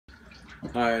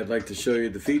Hi, I'd like to show you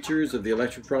the features of the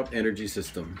Electroprop energy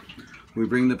system. We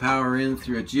bring the power in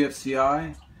through a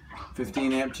GFCI,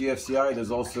 15 amp GFCI. There's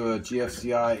also a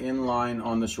GFCI inline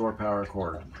on the shore power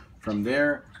cord. From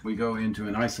there, we go into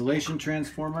an isolation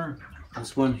transformer.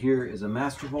 This one here is a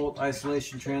master volt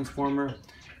isolation transformer.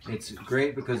 It's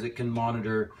great because it can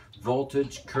monitor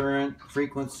voltage, current,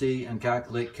 frequency, and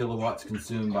calculate kilowatts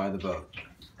consumed by the boat.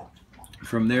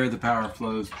 From there, the power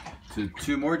flows to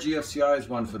two more GFCIs,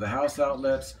 one for the house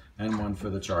outlets and one for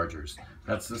the chargers.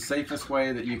 That's the safest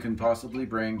way that you can possibly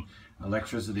bring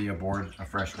electricity aboard a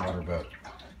freshwater boat.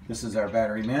 This is our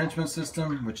battery management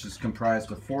system, which is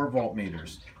comprised of 4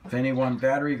 voltmeters. If any one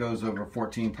battery goes over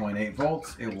 14.8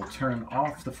 volts, it will turn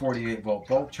off the 48 volt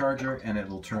bulk charger and it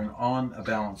will turn on a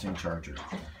balancing charger.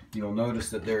 You'll notice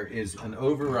that there is an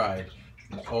override.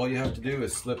 All you have to do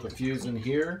is slip a fuse in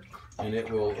here and it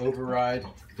will override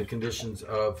the conditions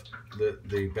of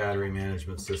the battery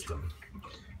management system.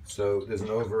 So there's an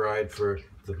override for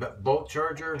the bulk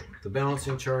charger, the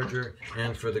balancing charger,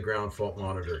 and for the ground fault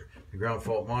monitor. The ground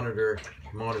fault monitor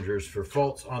monitors for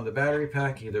faults on the battery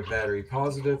pack, either battery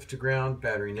positive to ground,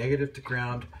 battery negative to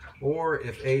ground, or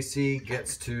if AC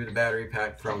gets to the battery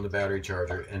pack from the battery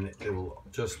charger, and it will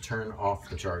just turn off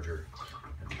the charger.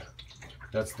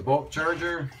 That's the bulk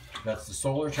charger. That's the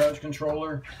solar charge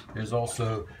controller. There's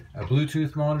also a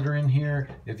Bluetooth monitor in here.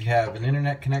 If you have an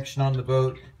internet connection on the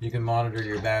boat, you can monitor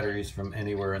your batteries from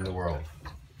anywhere in the world.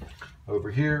 Over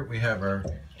here we have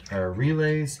our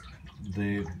relays.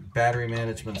 The battery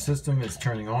management system is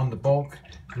turning on the bulk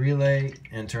relay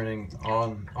and turning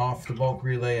off the bulk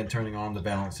relay and turning on the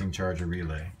balancing charger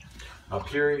relay. Up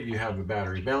here you have a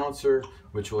battery balancer,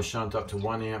 which will shunt up to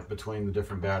 1 amp between the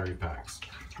different battery packs.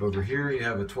 Over here you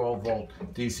have a 12 volt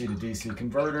DC to DC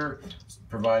converter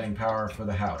providing power for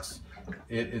the house.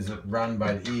 It is run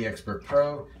by the eExpert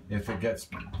Pro. If it gets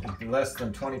less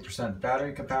than 20%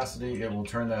 battery capacity, it will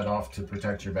turn that off to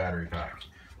protect your battery pack.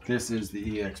 This is the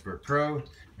eExpert Pro,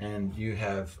 and you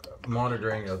have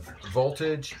monitoring of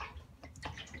voltage,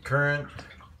 current,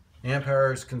 amp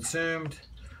hours consumed,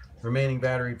 remaining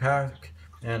battery pack,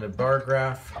 and a bar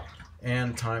graph,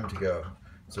 and time to go.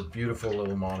 It's a beautiful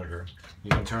little monitor. You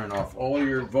can turn off all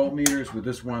your voltmeters with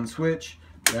this one switch.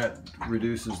 That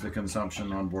reduces the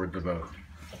consumption on board the boat.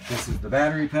 This is the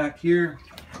battery pack here.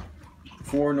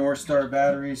 4 North Star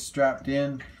batteries strapped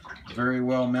in, very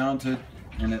well mounted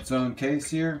in its own case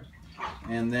here.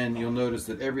 And then you'll notice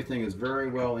that everything is very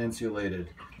well insulated.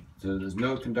 So there's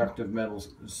no conductive metal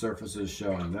surfaces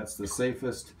showing. That's the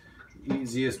safest,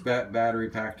 easiest battery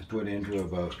pack to put into a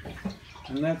boat.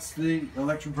 And that's the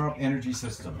Electroprop energy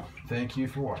system. Thank you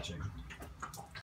for watching.